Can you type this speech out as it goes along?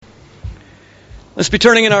Let's be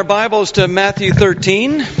turning in our Bibles to Matthew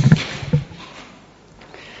 13.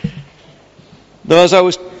 Though as I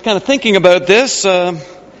was kind of thinking about this, I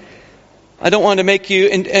don't want to make you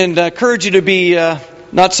and encourage you to be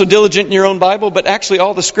not so diligent in your own Bible, but actually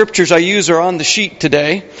all the scriptures I use are on the sheet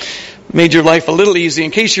today. Made your life a little easy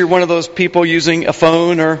in case you're one of those people using a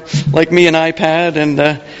phone or like me an iPad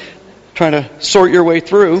and trying to sort your way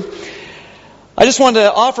through. I just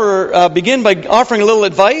wanted to begin by offering a little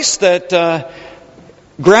advice that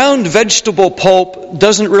ground vegetable pulp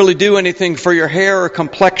doesn't really do anything for your hair or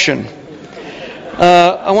complexion.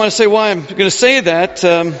 I want to say why I'm going to say that.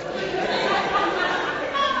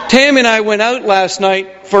 Tammy and I went out last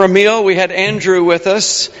night for a meal. We had Andrew with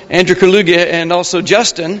us, Andrew Kalugia, and also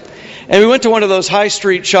Justin. And we went to one of those high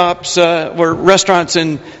street shops, or restaurants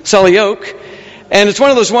in Selly Oak. And it's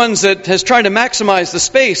one of those ones that has tried to maximize the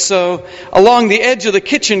space. So along the edge of the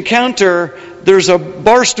kitchen counter, there's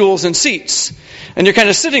bar stools and seats. And you're kind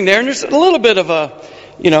of sitting there, and there's a little bit of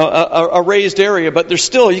a raised area, but there's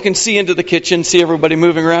still, you can see into the kitchen, see everybody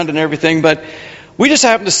moving around and everything. But we just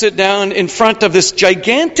happened to sit down in front of this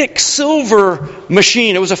gigantic silver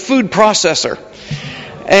machine. It was a food processor.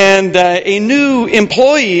 And a new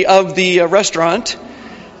employee of the restaurant,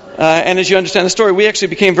 and as you understand the story, we actually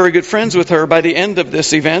became very good friends with her by the end of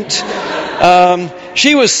this event.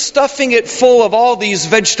 She was stuffing it full of all these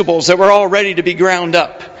vegetables that were all ready to be ground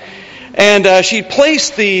up. And she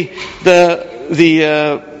placed the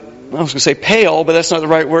I was going to say pail, but that's not the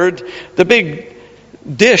right word. The big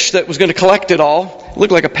dish that was going to collect it all. It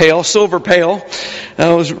looked like a pail, silver pail.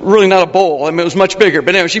 It was really not a bowl. I mean, it was much bigger.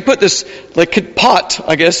 But anyway, she put this like pot,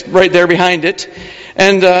 I guess, right there behind it.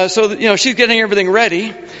 And so she's getting everything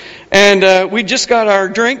ready. And we just got our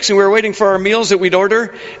drinks, and we were waiting for our meals that we'd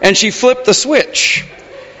order. And she flipped the switch.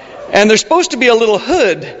 And there's supposed to be a little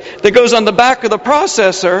hood that goes on the back of the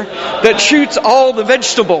processor that shoots all the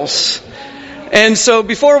vegetables. And so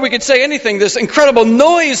before we could say anything, this incredible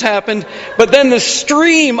noise happened, but then the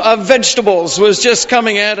stream of vegetables was just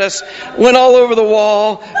coming at us, went all over the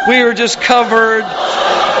wall. We were just covered.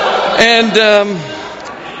 And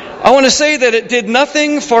I want to say that it did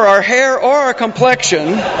nothing for our hair or our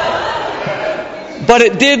complexion, but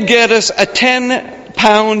it did get us a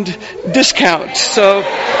 10-pound discount. So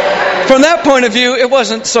from that point of view, it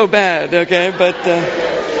wasn't so bad, okay? But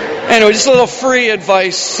anyway, just a little free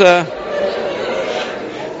advice.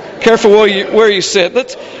 Careful where you sit.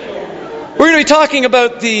 We're going to be talking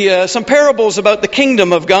about some parables about the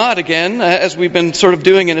kingdom of God again, as we've been sort of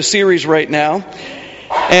doing in a series right now.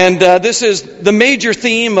 And this is the major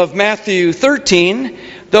theme of Matthew 13,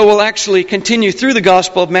 though we'll actually continue through the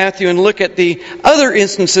Gospel of Matthew and look at the other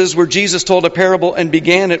instances where Jesus told a parable and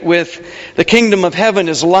began it with, the kingdom of heaven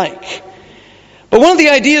is like. But one of the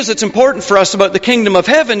ideas that's important for us about the kingdom of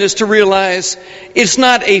heaven is to realize it's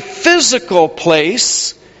not a physical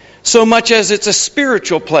place so much as it's a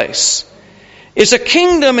spiritual place. It's a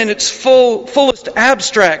kingdom in its fullest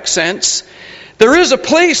abstract sense. There is a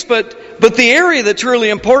place, but the area that's really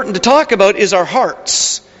important to talk about is our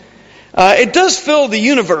hearts. It does fill the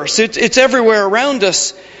universe. It's everywhere around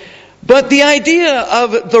us. But the idea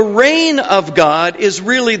of the reign of God is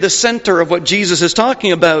really the center of what Jesus is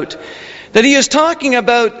talking about. That he is talking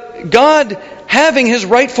about God having his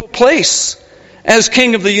rightful place as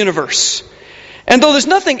king of the universe. And though there's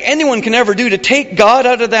nothing anyone can ever do to take God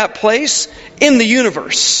out of that place in the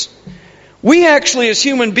universe, we actually as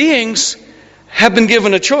human beings have been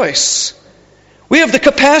given a choice. We have the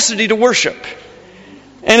capacity to worship.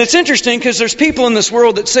 And it's interesting because there's people in this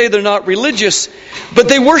world that say they're not religious, but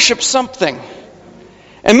they worship something.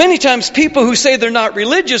 And many times people who say they're not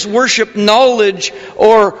religious worship knowledge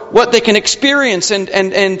or what they can experience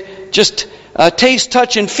and just taste,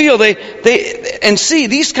 touch, and feel. They and see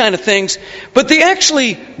these kind of things. But they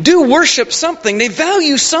actually do worship something. They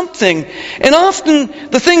value something. And often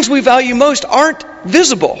the things we value most aren't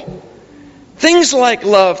visible. Things like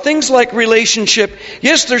love, things like relationship.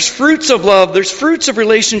 Yes, there's fruits of love, there's fruits of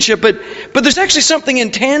relationship, but there's actually something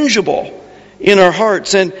intangible in our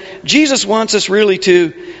hearts. And Jesus wants us really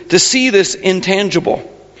to see this intangible.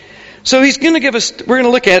 So he's going to we're going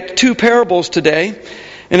to look at two parables today.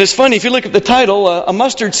 And it's funny, if you look at the title, a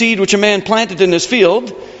mustard seed which a man planted in his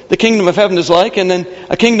field, the kingdom of heaven is like, and then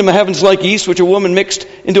a kingdom of heaven is like yeast which a woman mixed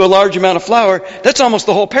into a large amount of flour. That's almost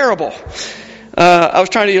the whole parable. I was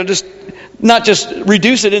trying to just not just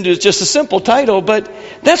reduce it into just a simple title, but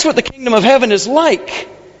that's what the kingdom of heaven is like.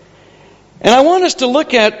 And I want us to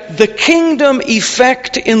look at the kingdom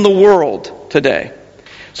effect in the world today.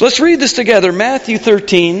 So let's read this together. Matthew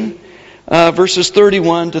 13, verses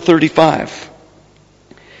 31 to 35.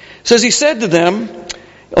 It says, he said to them,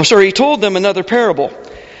 He told them another parable.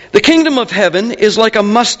 The kingdom of heaven is like a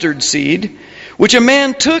mustard seed, which a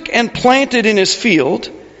man took and planted in his field.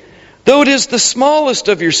 Though it is the smallest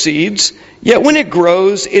of your seeds, yet when it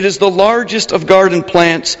grows, it is the largest of garden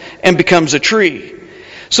plants and becomes a tree,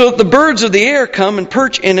 so that the birds of the air come and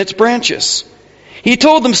perch in its branches. He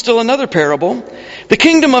told them still another parable. The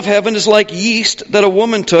kingdom of heaven is like yeast that a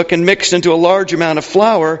woman took and mixed into a large amount of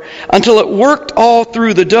flour until it worked all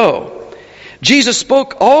through the dough. Jesus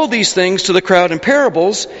spoke all these things to the crowd in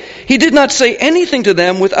parables. He did not say anything to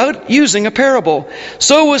them without using a parable.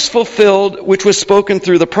 So was fulfilled which was spoken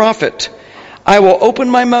through the prophet. I will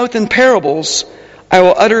open my mouth in parables. I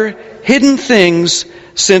will utter hidden things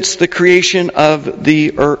since the creation of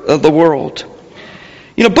the world.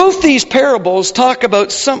 Both these parables talk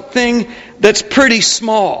about something that's pretty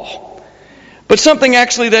small, but something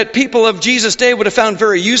actually that people of Jesus' day would have found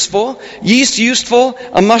very useful. Yeast useful,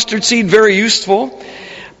 a mustard seed very useful.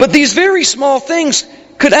 But these very small things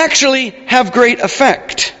could actually have great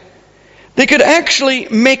effect. They could actually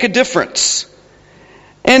make a difference.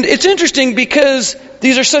 And it's interesting because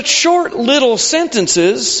these are such short little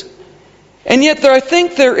sentences, and yet I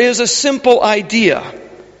think there is a simple idea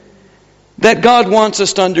that God wants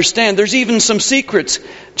us to understand. There's even some secrets.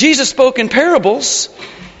 Jesus spoke in parables,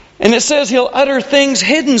 and it says He'll utter things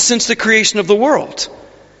hidden since the creation of the world.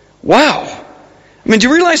 Wow. Do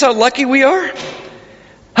you realize how lucky we are?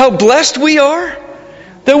 How blessed we are?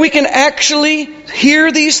 That we can actually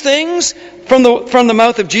hear these things from the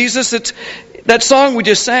mouth of Jesus. It's that song we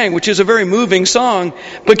just sang, which is a very moving song,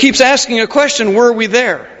 but keeps asking a question, were we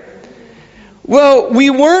there? Well, we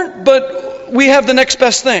weren't, but we have the next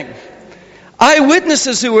best thing.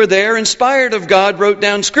 Eyewitnesses who were there, inspired of God, wrote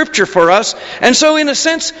down Scripture for us. And so, in a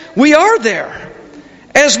sense, we are there.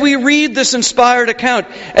 As we read this inspired account,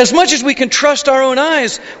 as much as we can trust our own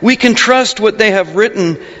eyes, we can trust what they have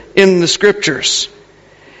written in the Scriptures.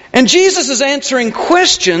 And Jesus is answering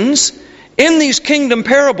questions in these kingdom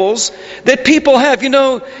parables that people have.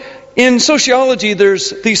 In sociology,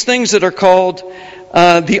 there's these things that are called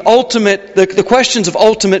the questions of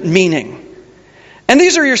ultimate meaning. And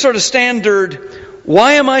these are your sort of standard,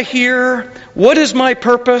 why am I here? What is my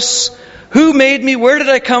purpose? Who made me? Where did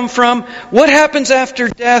I come from? What happens after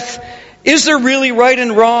death? Is there really right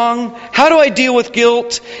and wrong? How do I deal with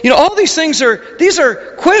guilt? All these things these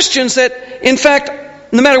are questions that, in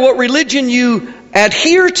fact, no matter what religion you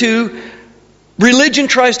adhere to, religion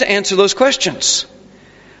tries to answer those questions.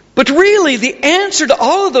 But really, the answer to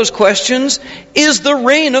all of those questions is the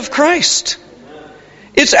reign of Christ.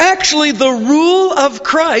 It's actually the rule of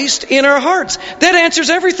Christ in our hearts. That answers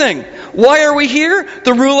everything. Why are we here?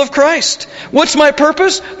 The rule of Christ. What's my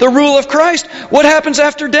purpose? The rule of Christ. What happens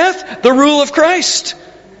after death? The rule of Christ.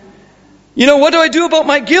 What do I do about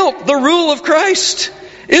my guilt? The rule of Christ.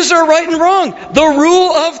 Is there right and wrong? The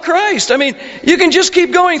rule of Christ. You can just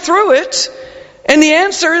keep going through it, and the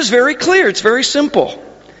answer is very clear. It's very simple.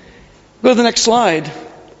 Go to the next slide.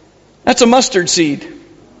 That's a mustard seed.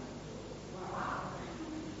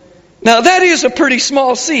 Now that is a pretty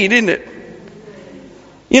small seed, isn't it?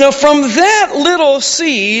 From that little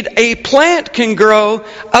seed, a plant can grow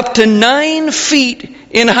up to 9 feet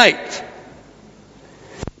in height.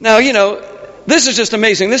 Now, this is just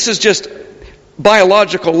amazing. This is just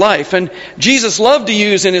biological life. And Jesus loved to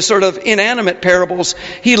use in his sort of inanimate parables,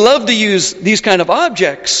 He loved to use these kind of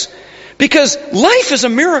objects because life is a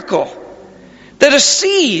miracle. That a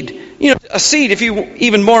seed, if you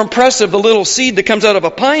even more impressive, the little seed that comes out of a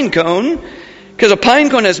pine cone, because a pine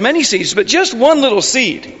cone has many seeds, but just one little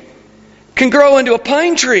seed can grow into a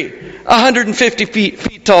pine tree 150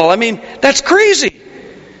 feet tall. That's crazy.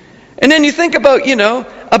 And then you think about,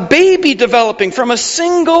 a baby developing from a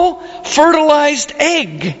single fertilized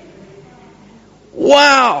egg.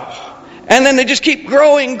 Wow. And then they just keep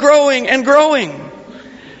growing, and growing.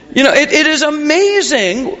 It is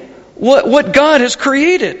amazing what God has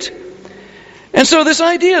created. And so this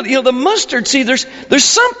idea, the mustard seed, there's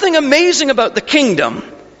something amazing about the kingdom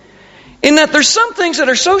in that there's some things that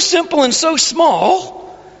are so simple and so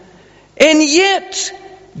small, and yet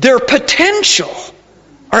their potential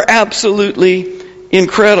are absolutely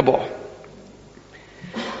incredible.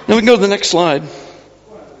 Now we can go to the next slide.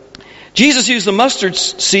 Jesus used the mustard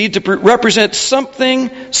seed to represent something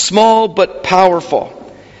small but powerful.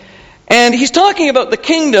 And he's talking about the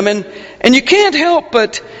kingdom, and you can't help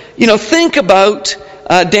but, think about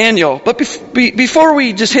Daniel. But before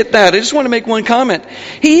we just hit that, I just want to make one comment.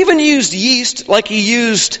 He even used yeast like he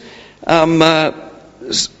used, he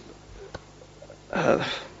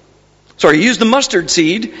used the mustard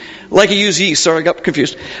seed like he used yeast. Sorry, I got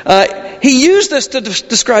confused. He used this to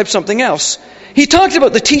describe something else. he talked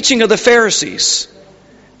about the teaching of the Pharisees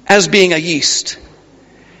as being a yeast.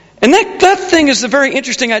 And that thing is a very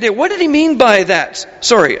interesting idea. What did he mean by that?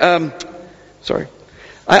 Sorry.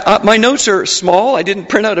 My notes are small. I didn't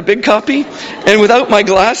print out a big copy. And without my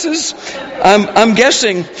glasses, I'm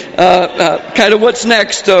guessing kind of what's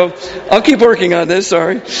next. So I'll keep working on this.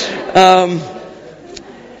 Sorry.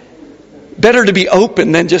 Better to be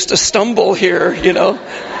open than just to stumble here, you know.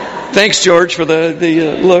 Thanks, George, for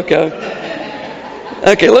the look.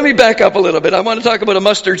 Okay, let me back up a little bit. I want to talk about a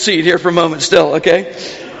mustard seed here for a moment still, okay?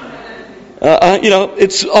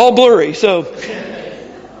 It's all blurry.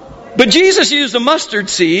 But Jesus used a mustard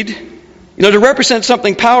seed, to represent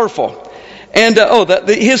something powerful. And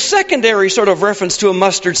his secondary sort of reference to a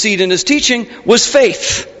mustard seed in his teaching was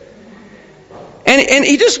faith. And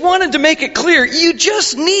he just wanted to make it clear, you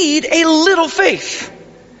just need a little faith.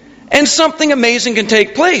 And something amazing can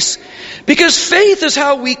take place. Because faith is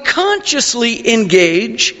how we consciously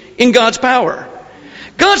engage in God's power.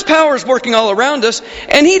 God's power is working all around us,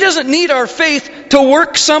 and He doesn't need our faith to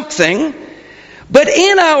work something. But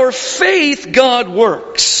in our faith, God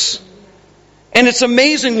works. And it's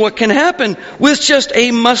amazing what can happen with just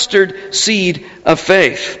a mustard seed of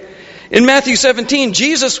faith. In Matthew 17,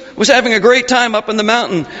 Jesus was having a great time up on the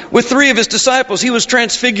mountain with 3 of His disciples. He was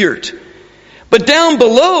transfigured. But down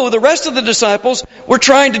below, the rest of the disciples were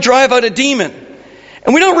trying to drive out a demon.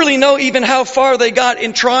 And we don't really know even how far they got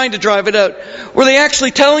in trying to drive it out. Were they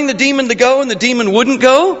actually telling the demon to go and the demon wouldn't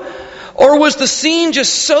go? Or was the scene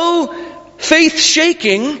just so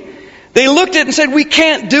faith-shaking, they looked at it and said, we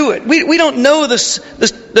can't do it. We don't know the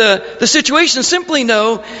situation, simply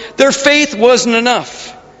know their faith wasn't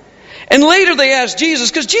enough. And later they asked Jesus,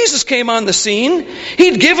 because Jesus came on the scene.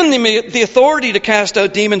 He'd given them the authority to cast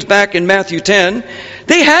out demons back in Matthew 10.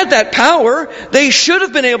 They had that power. They should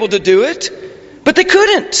have been able to do it, but they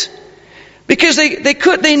couldn't. Because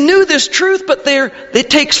they knew this truth, but it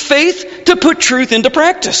takes faith to put truth into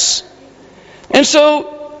practice. And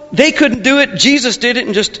so they couldn't do it. Jesus did it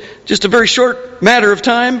in just a very short matter of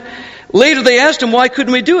time. Later they asked Him, why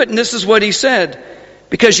couldn't we do it? And this is what He said,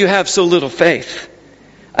 because you have so little faith.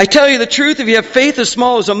 I tell you the truth, if you have faith as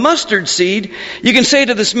small as a mustard seed, you can say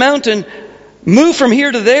to this mountain, move from here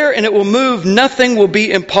to there, and it will move. Nothing will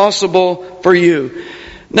be impossible for you.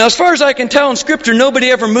 Now, as far as I can tell in Scripture, nobody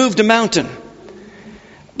ever moved a mountain.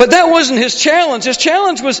 But that wasn't His challenge. His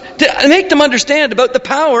challenge was to make them understand about the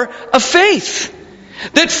power of faith.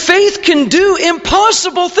 That faith can do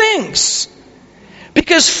impossible things.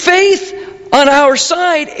 Because faith on our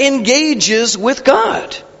side engages with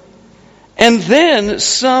God. And then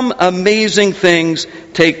some amazing things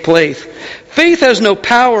take place. Faith has no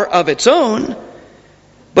power of its own,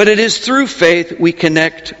 but it is through faith we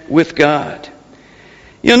connect with God.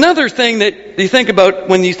 Another thing that you think about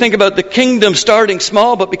when you think about the kingdom starting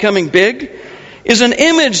small but becoming big is an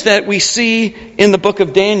image that we see in the book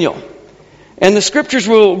of Daniel. And the scriptures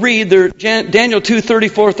we'll read, they're Daniel 2,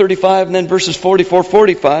 34, 35, and then verses 44,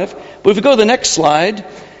 45. But if we go to the next slide,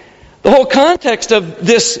 the whole context of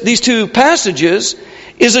these two passages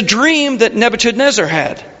is a dream that Nebuchadnezzar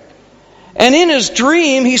had. And in his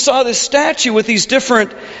dream, he saw this statue with these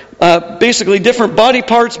different body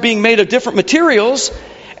parts being made of different materials.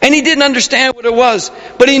 And he didn't understand what it was.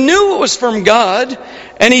 But he knew it was from God.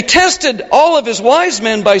 And he tested all of his wise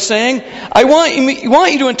men by saying, I want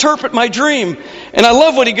you to interpret my dream. And I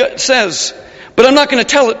love what he says, but I'm not going to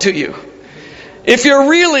tell it to you. If you're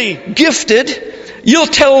really gifted, you'll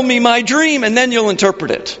tell me my dream and then you'll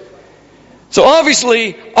interpret it. So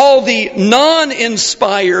obviously, all the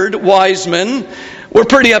non-inspired wise men were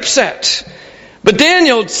pretty upset. But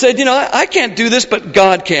Daniel said, I can't do this, but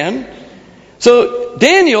God can. So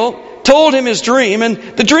Daniel told him his dream, and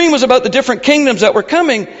the dream was about the different kingdoms that were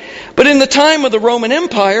coming. But in the time of the Roman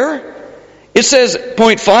Empire, it says,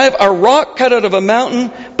 point 5, a rock cut out of a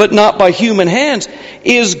mountain, but not by human hands,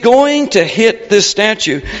 is going to hit this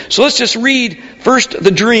statue. So let's just read first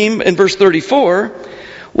the dream in verse 34.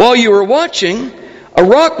 While you were watching, a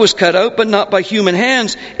rock was cut out, but not by human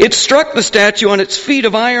hands. It struck the statue on its feet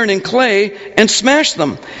of iron and clay and smashed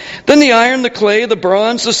them. Then the iron, the clay, the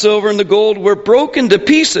bronze, the silver, and the gold were broken to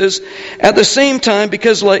pieces at the same time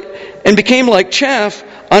and became like chaff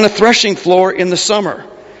on a threshing floor in the summer.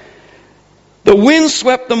 The wind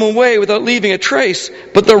swept them away without leaving a trace,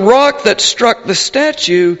 but the rock that struck the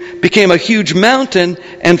statue became a huge mountain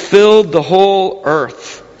and filled the whole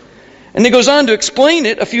earth. And he goes on to explain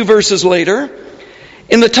it a few verses later.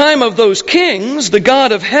 In the time of those kings, the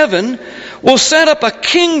God of heaven will set up a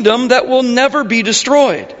kingdom that will never be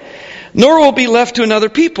destroyed, nor will be left to another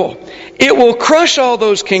people. It will crush all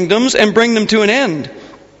those kingdoms and bring them to an end.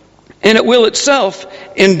 and it will itself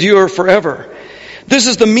endure forever. This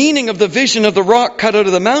is the meaning of the vision of the rock cut out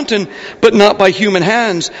of the mountain, but not by human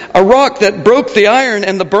hands. A rock that broke the iron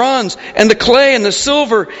and the bronze and the clay and the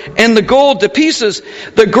silver and the gold to pieces.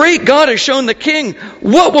 The great God has shown the king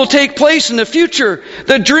what will take place in the future.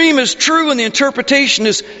 The dream is true and the interpretation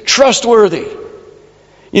is trustworthy.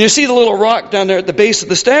 You see the little rock down there at the base of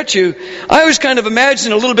the statue? I always kind of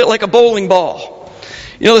imagine a little bit like a bowling ball.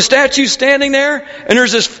 The statue's standing there and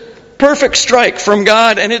there's this perfect strike from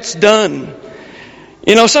God and it's done.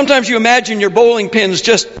 Sometimes you imagine your bowling pins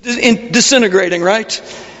just disintegrating, right?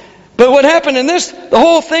 But what happened in this, the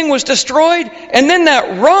whole thing was destroyed, and then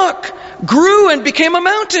that rock grew and became a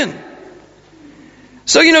mountain.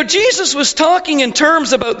 So, Jesus was talking in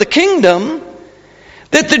terms about the kingdom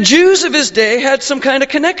that the Jews of his day had some kind of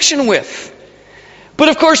connection with. But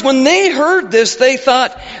of course, when they heard this, they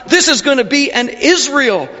thought, this is going to be an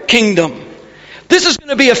Israel kingdom. This is going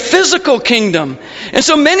to be a physical kingdom. And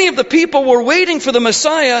so many of the people were waiting for the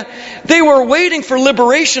Messiah. They were waiting for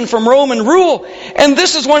liberation from Roman rule. And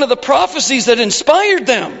this is one of the prophecies that inspired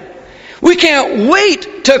them. We can't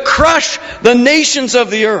wait to crush the nations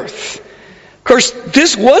of the earth. Of course,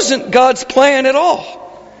 this wasn't God's plan at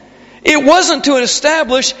all. It wasn't to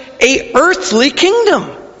establish an earthly kingdom.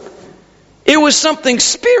 It was something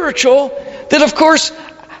spiritual that, of course,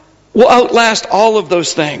 will outlast all of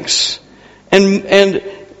those things. And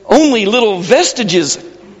only little vestiges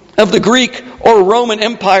of the Greek or Roman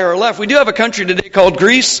Empire are left. We do have a country today called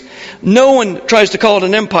Greece. No one tries to call it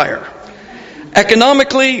an empire.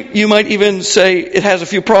 Economically, you might even say it has a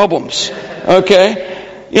few problems. Okay?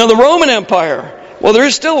 The Roman Empire. Well, there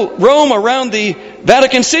is still Rome around the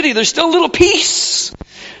Vatican City. There's still a little piece.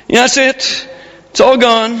 That's it. It's all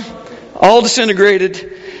gone. All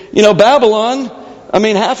disintegrated. Babylon.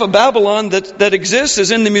 Half of Babylon that exists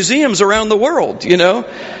is in the museums around the world,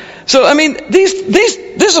 So,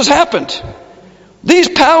 this has happened. These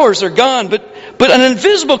powers are gone, but an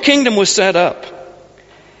invisible kingdom was set up.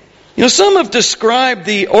 Some have described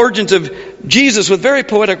the origins of Jesus with very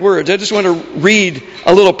poetic words. I just want to read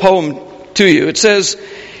a little poem to you. It says,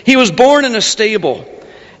 he was born in a stable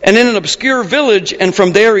and in an obscure village, and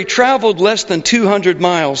from there he traveled less than 200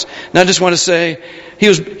 miles. Now I just want to say,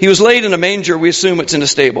 he was laid in a manger. We assume it's in a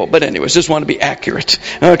stable. But anyways, just want to be accurate.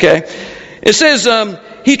 Okay. It says,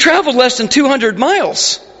 he traveled less than 200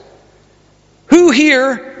 miles. Who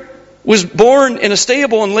here was born in a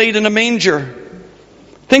stable and laid in a manger?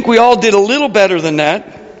 I think we all did a little better than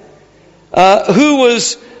that. Who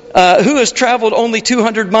has traveled only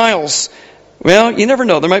 200 miles? Well, you never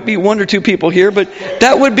know. There might be one or two people here, but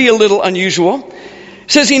that would be a little unusual.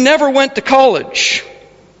 It says he never went to college.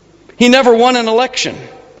 He never won an election.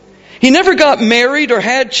 He never got married or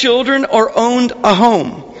had children or owned a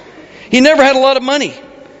home. He never had a lot of money.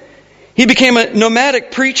 He became a nomadic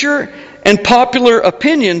preacher, and popular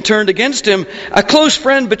opinion turned against him. A close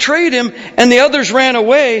friend betrayed him, and the others ran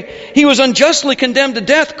away. He was unjustly condemned to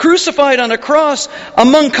death, crucified on a cross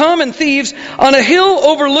among common thieves on a hill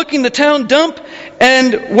overlooking the town dump,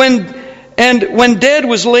 and when dead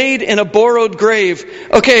was laid in a borrowed grave.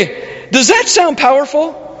 Okay, does that sound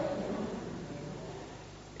powerful?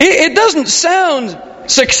 It doesn't sound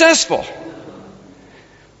successful.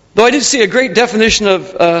 Though I did see a great definition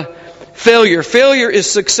of failure. Failure is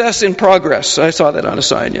success in progress. I saw that on a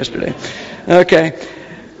sign yesterday. Okay.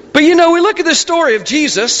 But we look at the story of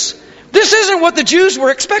Jesus. This isn't what the Jews were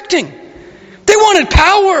expecting. They wanted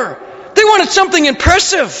power. They wanted something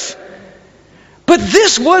impressive. But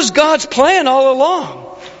this was God's plan all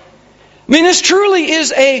along. This truly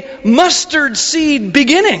is a mustard seed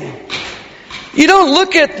beginning. You don't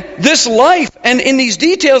look at this life and in these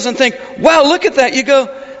details and think, wow, look at that. You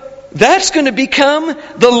go, that's going to become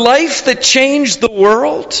the life that changed the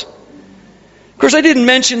world. Of course, I didn't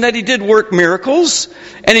mention that he did work miracles,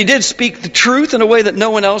 and he did speak the truth in a way that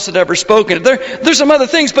no one else had ever spoken. There's some other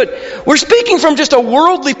things, but we're speaking from just a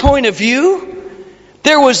worldly point of view.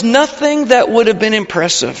 There was nothing that would have been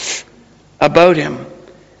impressive about him.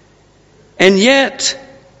 And yet,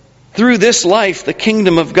 through this life, the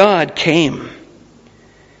kingdom of God came.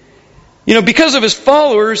 Because of his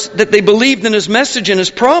followers, that they believed in his message and his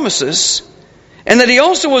promises, and that he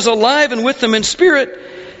also was alive and with them in spirit,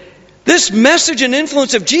 this message and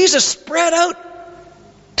influence of Jesus spread out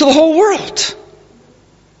to the whole world.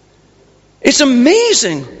 It's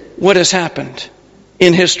amazing what has happened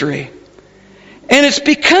in history. And it's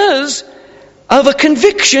because of a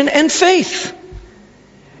conviction and faith.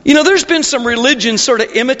 There's been some religions sort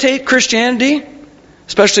of imitate Christianity.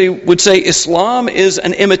 Especially would say Islam is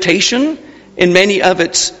an imitation in many of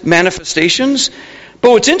its manifestations.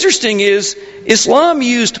 But what's interesting is Islam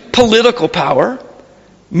used political power,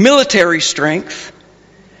 military strength,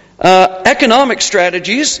 economic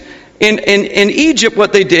strategies. In Egypt,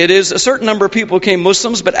 what they did is a certain number of people became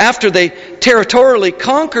Muslims, but after they territorially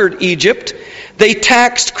conquered Egypt, they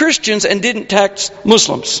taxed Christians and didn't tax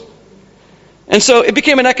Muslims. And so it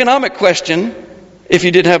became an economic question, if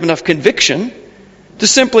you didn't have enough conviction,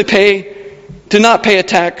 to not pay a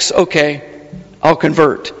tax. Okay, I'll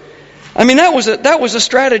convert. I mean, that was a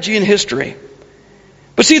strategy in history.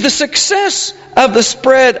 But see, the success of the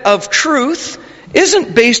spread of truth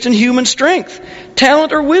isn't based in human strength,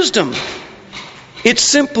 talent, or wisdom. It's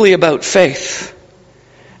simply about faith.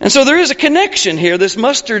 And so there is a connection here, this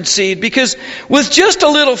mustard seed, because with just a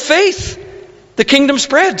little faith, the kingdom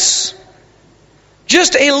spreads.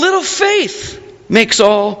 Just a little faith makes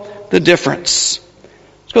all the difference.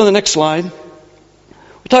 Let's go to the next slide.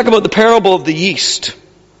 We talk about the parable of the yeast.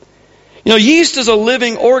 You know, yeast is a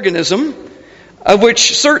living organism of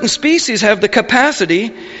which certain species have the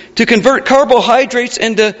capacity to convert carbohydrates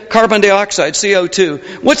into carbon dioxide,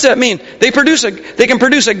 CO2. What's that mean? They can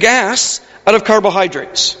produce a gas out of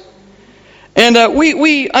carbohydrates. And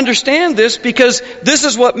we understand this because this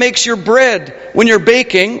is what makes your bread, when you're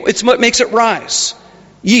baking, it's what makes it rise.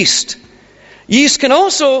 Yeast. Yeast can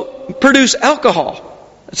also produce alcohol.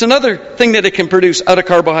 It's another thing that it can produce out of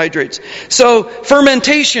carbohydrates. So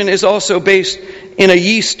fermentation is also based in a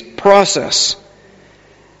yeast process.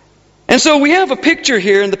 And so we have a picture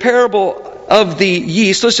here in the parable of the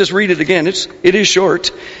yeast. Let's just read it again. It is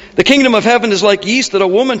short. The kingdom of heaven is like yeast that a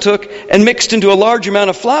woman took and mixed into a large amount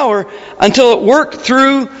of flour until it worked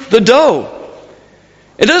through the dough.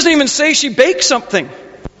 It doesn't even say she baked something.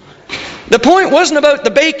 The point wasn't about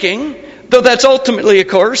the baking, though that's ultimately, of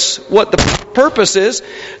course, what the purpose is.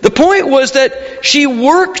 The point was that she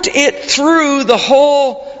worked it through the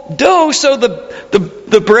whole dough so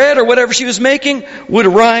the bread or whatever she was making would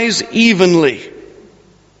rise evenly.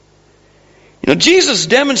 You know, Jesus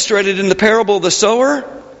demonstrated in the parable of the sower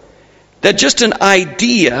that just an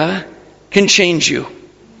idea can change you.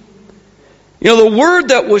 You know, the word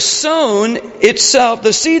that was sown itself,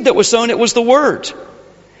 the seed that was sown, it was the word.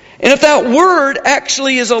 And if that word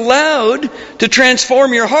actually is allowed to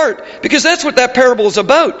transform your heart, because that's what that parable is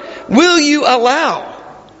about, will you allow?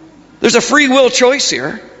 There's a free will choice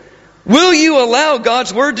here. Will you allow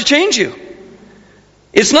God's word to change you?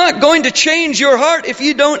 It's not going to change your heart if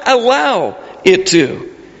you don't allow it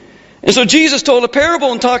to. And so Jesus told a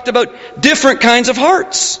parable and talked about different kinds of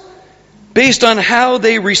hearts based on how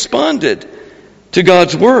they responded to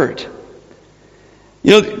God's word.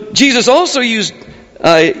 You know, Jesus also used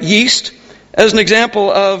yeast as an example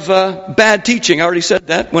of bad teaching. I already said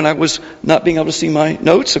that when I was not being able to see my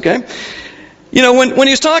notes, okay? You know, when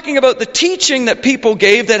he was talking about the teaching that people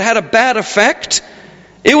gave that had a bad effect,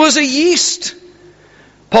 it was a yeast.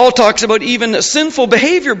 Paul talks about even sinful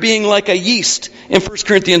behavior being like a yeast in 1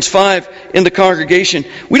 Corinthians 5 in the congregation.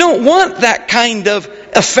 We don't want that kind of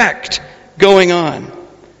effect going on.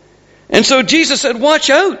 And so Jesus said, watch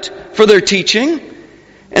out for their teaching.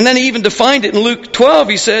 And then he even defined it in Luke 12.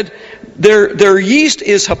 He said, their yeast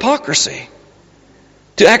is hypocrisy.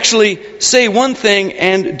 To actually say one thing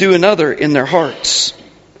and do another in their hearts.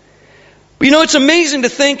 But you know, it's amazing to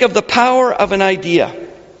think of the power of an idea.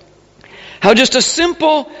 How just a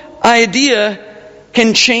simple idea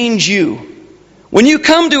can change you. When you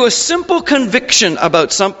come to a simple conviction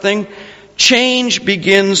about something, change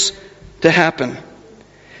begins to happen.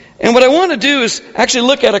 And what I want to do is actually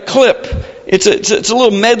look at a clip. It's a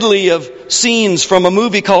little medley of scenes from a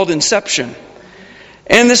movie called Inception.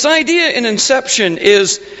 And this idea in Inception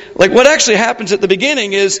is, like what actually happens at the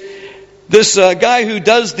beginning is this guy who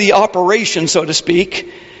does the operation, so to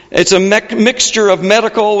speak. It's a mixture of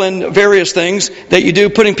medical and various things that you do,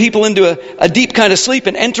 putting people into a deep kind of sleep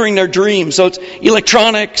and entering their dreams. So it's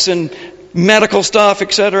electronics and medical stuff,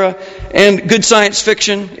 etc. And good science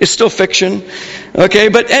fiction. It's still fiction. Okay,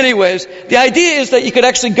 but anyways, the idea is that you could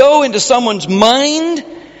actually go into someone's mind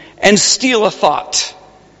and steal a thought.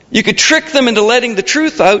 You could trick them into letting the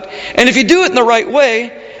truth out. And if you do it in the right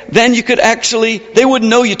way, then you could actually, they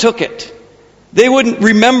wouldn't know you took it. They wouldn't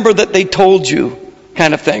remember that they told you,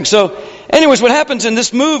 kind of thing. So anyways, what happens in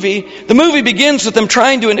this movie, the movie begins with them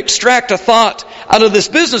trying to extract a thought out of this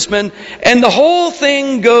businessman, and the whole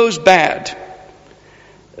thing goes bad.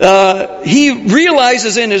 He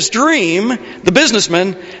realizes in his dream, the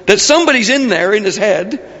businessman, that somebody's in there in his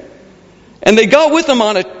head. And they got with him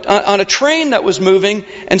on a train that was moving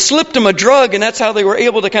and slipped him a drug, and that's how they were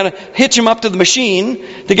able to kind of hitch him up to the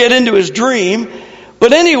machine to get into his dream.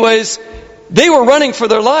 But anyways, they were running for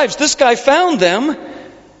their lives. This guy found them,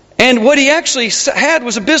 And what he actually had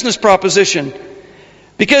was a business proposition.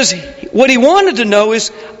 Because what he wanted to know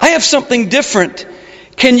is, I have something different.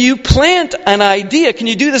 Can you plant an idea? Can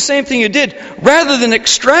you do the same thing you did? Rather than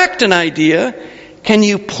extract an idea, can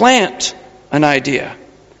you plant an idea?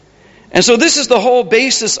 And so this is the whole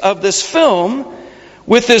basis of this film,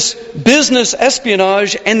 with this business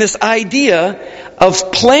espionage and this idea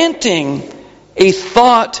of planting a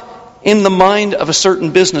thought in the mind of a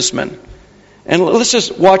certain businessman. And let's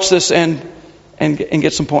just watch this and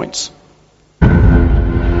get some points.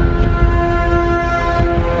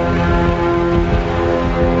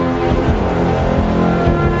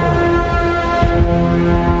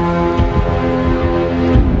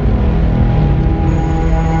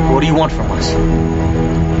 What do you want from us?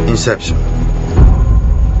 Inception.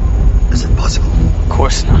 Is it possible? Of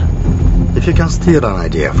course not. If you can steal an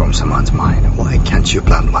idea from someone's mind, why can't you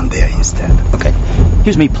plant one there instead? Okay,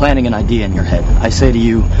 here's me planting an idea in your head. I say to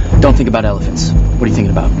you, don't think about elephants. What are you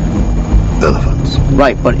thinking about? Elephants.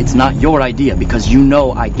 Right, but it's not your idea because you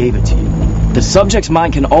know I gave it to you. The subject's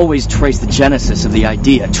mind can always trace the genesis of the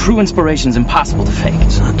idea. True inspiration is impossible to fake.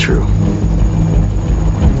 It's not true.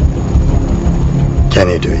 Can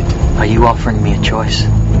you do it? Are you offering me a choice?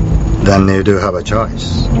 Then you do have a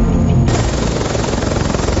choice.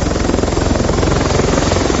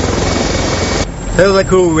 Tell the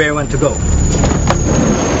crew where you want to go.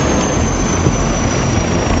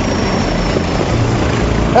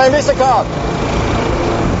 Hey, Mr. Cobb!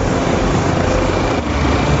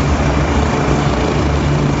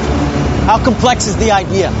 How complex is the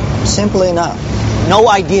idea? Simple enough. No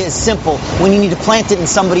idea is simple when you need to plant it in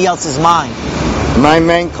somebody else's mind. My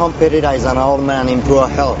main competitor is an old man in poor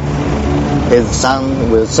health. His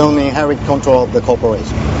son will soon inherit control of the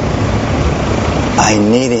corporation. I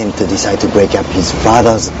need him to decide to break up his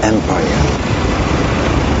father's empire.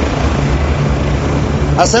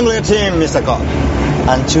 Assemble your team, Mr. Cobb,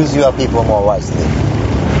 and choose your people more wisely.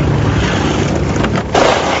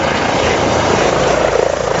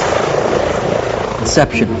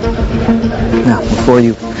 Inception. Now, before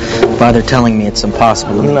you bother telling me it's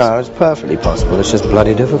impossible. No, it's perfectly possible. It's just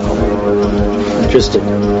bloody difficult. Interesting.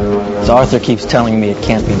 So Arthur keeps telling me it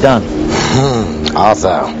can't be done. Arthur,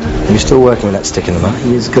 are you still working with that stick in the mud?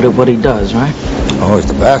 He is good at what he does, right? Oh, he's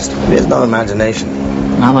the best. He has no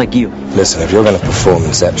imagination. Not like you. Listen, if you're going to perform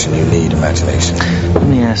Inception, you need imagination. Let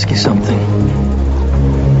me ask you something.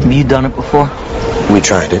 Have you done it before? We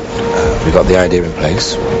tried it. We got the idea in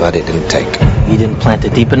place, but it didn't take. You didn't plant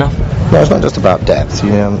it deep enough? No, it's not just about depth.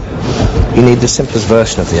 You need the simplest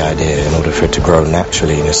version of the idea in order for it to grow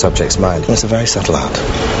naturally in your subject's mind. It's a very subtle art.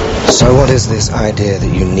 So what is this idea that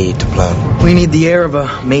you need to plant? We need the heir of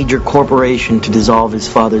a major corporation to dissolve his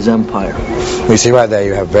father's empire. You see, right there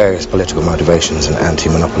you have various political motivations and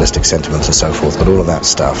anti-monopolistic sentiments and so forth, but all of that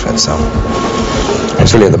stuff,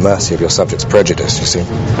 it's really at the mercy of your subject's prejudice, you see.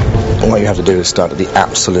 And what you have to do is start at the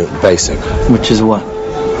absolute basic. Which is what?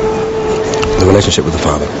 The relationship with the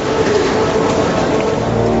father.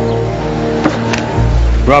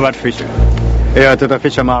 Robert Fisher, heir to the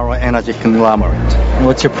Fisher Marlowe Energy Conglomerate.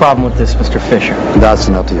 What's your problem with this, Mr. Fisher? That's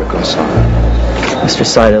not your concern. Mr.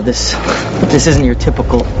 Saito, this isn't your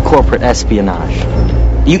typical corporate espionage.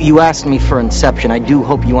 You asked me for Inception. I do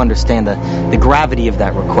hope you understand the gravity of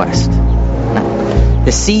that request. Now,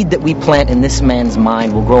 the seed that we plant in this man's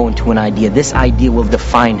mind will grow into an idea. This idea will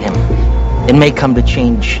define him. It may come to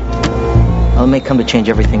change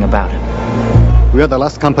everything about him. We are the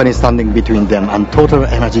last company standing between them and total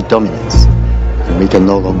energy dominance. And we can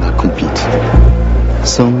no longer compete.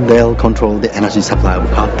 Soon they'll control the energy supply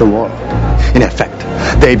of the world. In effect,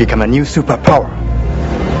 they become a new superpower.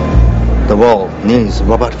 The world needs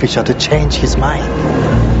Robert Fisher to change his mind.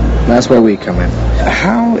 That's where we come in.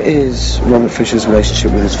 How is Robert Fisher's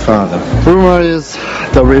relationship with his father? Rumor is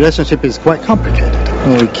the relationship is quite complicated.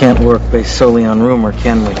 Well, we can't work based solely on rumor,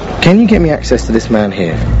 can we? Can you get me access to this man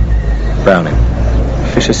here? Browning.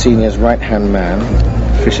 Fisher Sr.'s right-hand man,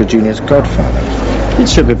 Fisher Jr.'s godfather. It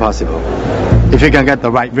should be possible, if you can get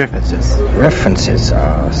the right references. References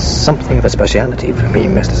are something of a speciality for me,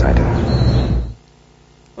 Mr. Saito.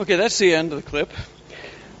 Okay, that's the end of the clip.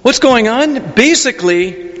 What's going on?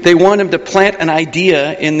 Basically, they want him to plant an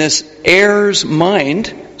idea in this heir's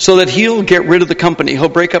mind so that he'll get rid of the company. He'll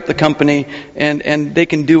break up the company and they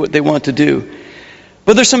can do what they want to do.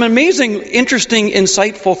 But there's some amazing, interesting,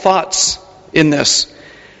 insightful thoughts in this.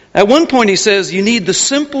 At one point he says, you need the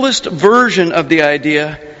simplest version of the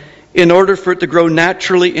idea in order for it to grow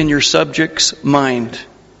naturally in your subject's mind.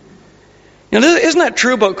 Isn't that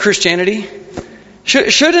true about Christianity?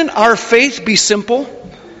 Shouldn't our faith be simple?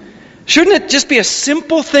 Shouldn't it just be a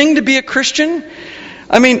simple thing to be a Christian?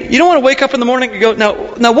 I mean, you don't want to wake up in the morning and go,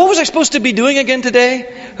 now what was I supposed to be doing again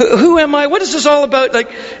today? Who am I? What is this all about?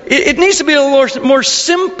 Like, it needs to be a little more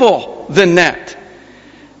simple than that.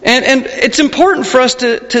 And it's important for us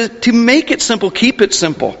to make it simple, keep it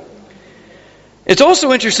simple. It's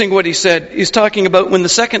also interesting what he said. He's talking about, when the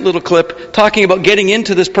second little clip, talking about getting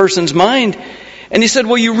into this person's mind. And he said,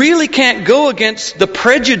 well, you really can't go against the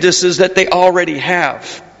prejudices that they already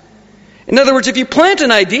have. In other words, if you plant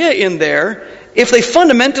an idea in there, if they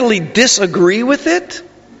fundamentally disagree with it,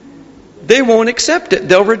 they won't accept it.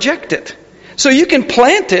 They'll reject it. So you can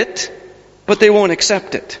plant it, but they won't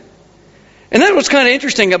accept it. And that's what's kind of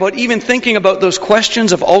interesting about even thinking about those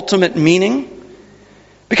questions of ultimate meaning.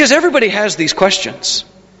 Because everybody has these questions.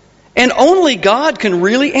 And only God can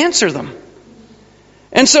really answer them.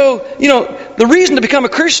 And so, the reason to become a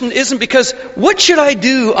Christian isn't because, what should I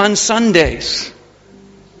do on Sundays?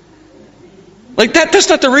 Like that's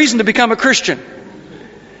not the reason to become a Christian.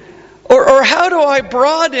 Or how do I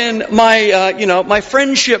broaden my, my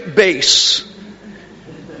friendship base?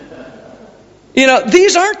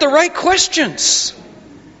 These aren't the right questions.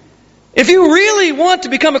 If you really want to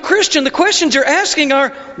become a Christian, the questions you're asking are,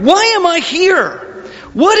 why am I here?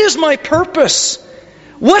 What is my purpose?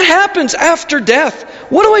 What happens after death?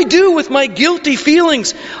 What do I do with my guilty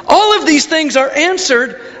feelings? All of these things are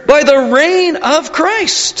answered by the reign of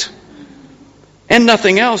Christ. And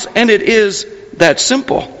nothing else. And it is that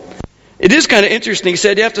simple. It is kind of interesting. He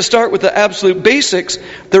said you have to start with the absolute basics,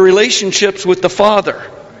 the relationships with the Father.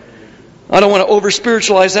 I don't want to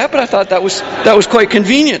over-spiritualize that, but I thought that was quite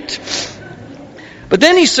convenient. But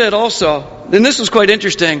then he said also, and this was quite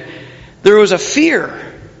interesting, there was a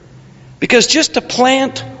fear. Because just to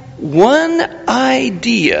plant one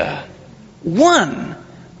idea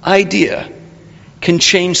can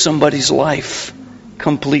change somebody's life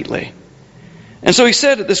completely. And so he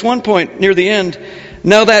said at this one point near the end,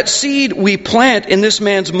 now that seed we plant in this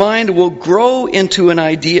man's mind will grow into an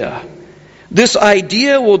idea. This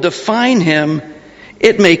idea will define him.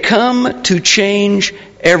 It may come to change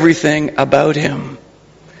everything about him.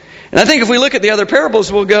 And I think if we look at the other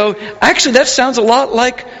parables, we'll go, actually that sounds a lot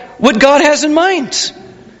like what God has in mind.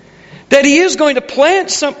 That He is going to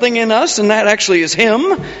plant something in us, and that actually is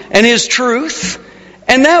Him and His truth,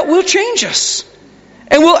 and that will change us.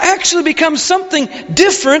 And we'll actually become something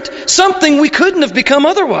different, something we couldn't have become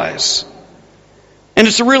otherwise. And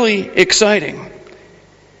it's really exciting.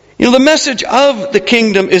 The message of the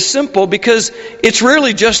kingdom is simple because it's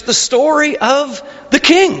really just the story of the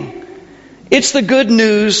King. It's the good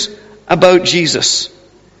news about Jesus.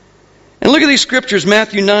 And look at these scriptures,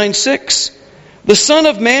 Matthew 9:6. The Son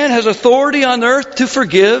of Man has authority on earth to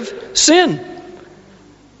forgive sin.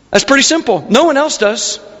 That's pretty simple. No one else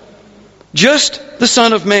does. Just the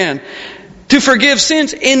Son of Man. To forgive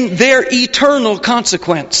sins in their eternal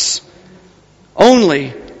consequence.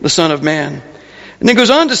 Only the Son of Man. And it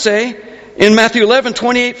goes on to say in Matthew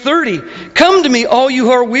 11:28-30, come to me, all you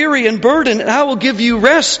who are weary and burdened, and I will give you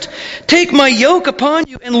rest. Take my yoke upon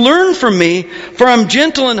you and learn from me, for I'm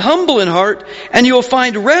gentle and humble in heart, and you will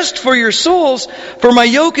find rest for your souls, for my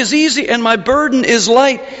yoke is easy and my burden is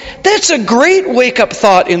light. That's a great wake-up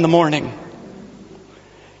thought in the morning.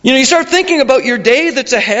 You start thinking about your day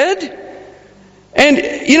that's ahead, and,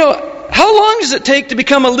 how long does it take to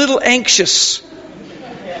become a little anxious?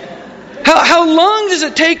 How long does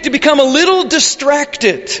it take to become a little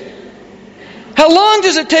distracted? How long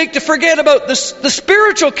does it take to forget about the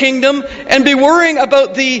spiritual kingdom and be worrying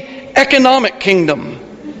about the economic kingdom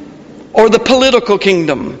or the political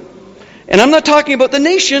kingdom? And I'm not talking about the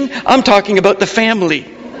nation, I'm talking about the family.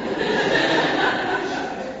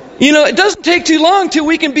 It doesn't take too long till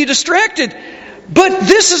we can be distracted. But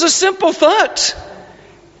this is a simple thought.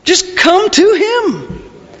 Just come to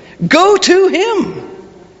Him. Go to Him.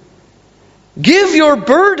 Give your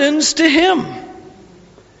burdens to Him.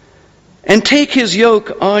 And take His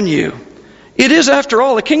yoke on you. It is, after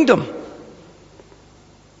all, a kingdom.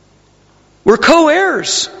 We're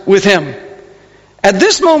co-heirs with Him. At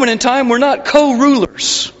this moment in time, we're not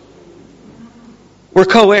co-rulers. We're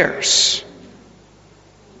co-heirs.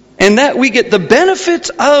 And that we get the benefits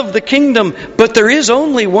of the kingdom, but there is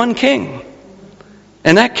only one king.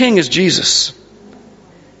 And that king is Jesus.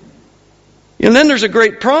 And then there's a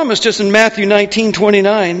great promise just in Matthew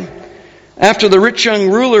 19:29. After the rich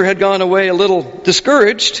young ruler had gone away a little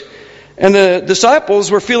discouraged, and the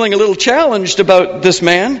disciples were feeling a little challenged about this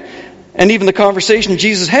man, and even the conversation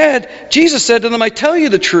Jesus had, Jesus said to them, I tell you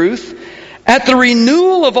the truth, at the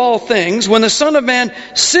renewal of all things, when the Son of Man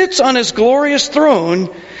sits on His glorious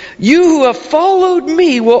throne, you who have followed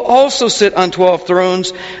me will also sit on 12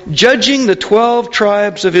 thrones, judging the 12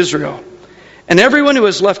 tribes of Israel. And everyone who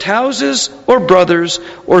has left houses or brothers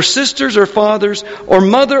or sisters or fathers or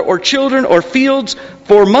mother or children or fields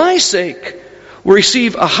for my sake will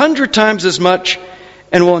receive 100 times as much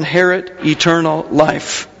and will inherit eternal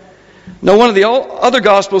life. Now, one of the other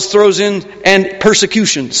Gospels throws in and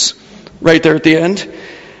persecutions right there at the end.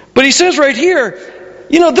 But he says right here,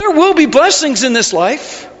 there will be blessings in this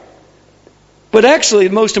life. But actually,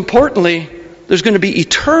 most importantly, there's going to be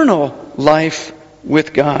eternal life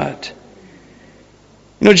with God.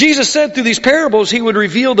 Jesus said through these parables He would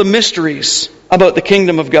reveal the mysteries about the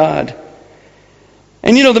kingdom of God.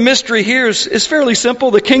 And the mystery here is fairly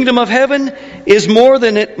simple. The kingdom of heaven is more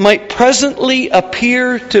than it might presently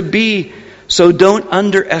appear to be. So don't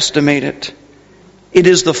underestimate it. It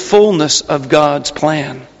is the fullness of God's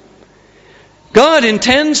plan. God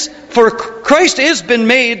intends for Christ has been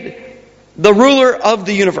made the ruler of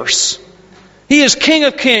the universe. He is King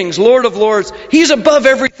of kings, Lord of lords. He's above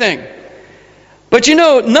everything. But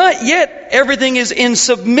not yet everything is in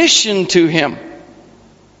submission to Him.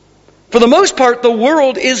 For the most part, the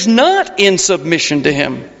world is not in submission to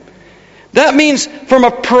Him. That means from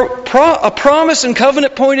a promise and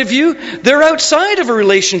covenant point of view, they're outside of a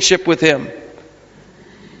relationship with Him.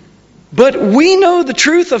 But we know the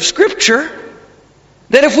truth of Scripture,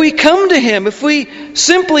 that if we come to Him, if we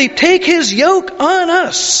simply take His yoke on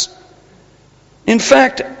us, in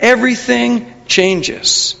fact, everything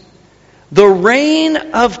changes. The reign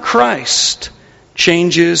of Christ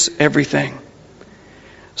changes everything.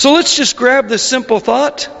 So let's just grab this simple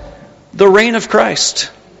thought. The reign of Christ.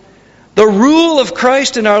 The rule of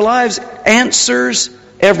Christ in our lives answers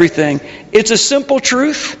everything. It's a simple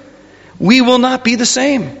truth. We will not be the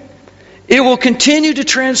same. It will continue to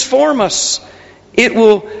transform us. It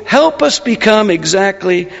will help us become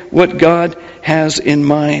exactly what God has in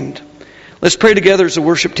mind. Let's pray together as the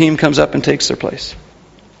worship team comes up and takes their place.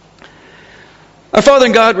 Our Father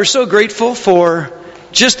in God, we're so grateful for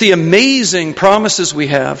just the amazing promises we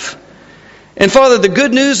have. And Father, the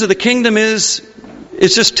good news of the kingdom is,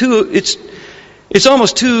 it's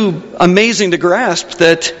almost too amazing to grasp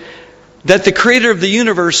that the Creator of the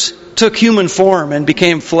universe took human form and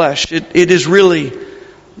became flesh. It is really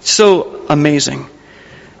so amazing.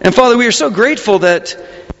 And Father, we are so grateful that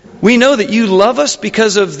we know that You love us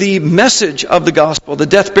because of the message of the gospel, the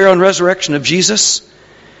death, burial, and resurrection of Jesus.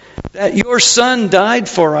 That Your Son died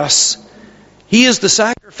for us. He is the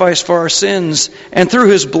sacrifice for our sins, and through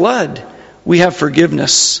His blood we have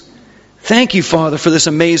forgiveness. Thank You, Father, for this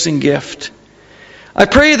amazing gift. I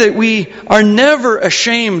pray that we are never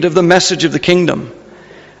ashamed of the message of the kingdom.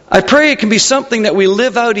 I pray it can be something that we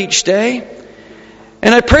live out each day.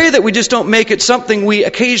 And I pray that we just don't make it something we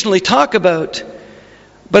occasionally talk about,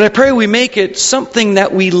 but I pray we make it something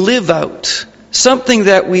that we live out, something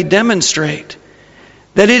that we demonstrate.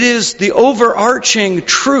 That it is the overarching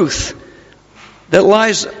truth that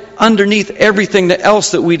lies underneath everything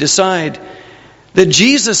else that we decide. That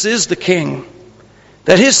Jesus is the King.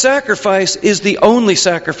 That His sacrifice is the only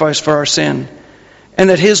sacrifice for our sin. And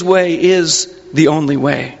that His way is the only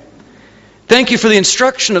way. Thank You for the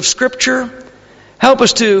instruction of Scripture. Help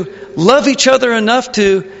us to love each other enough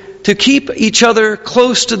to keep each other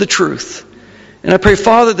close to the truth. And I pray,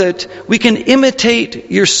 Father, that we can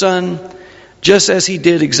imitate Your Son just as He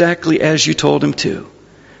did exactly as You told Him to.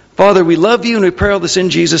 Father, we love You and we pray all this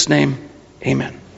in Jesus' name. Amen.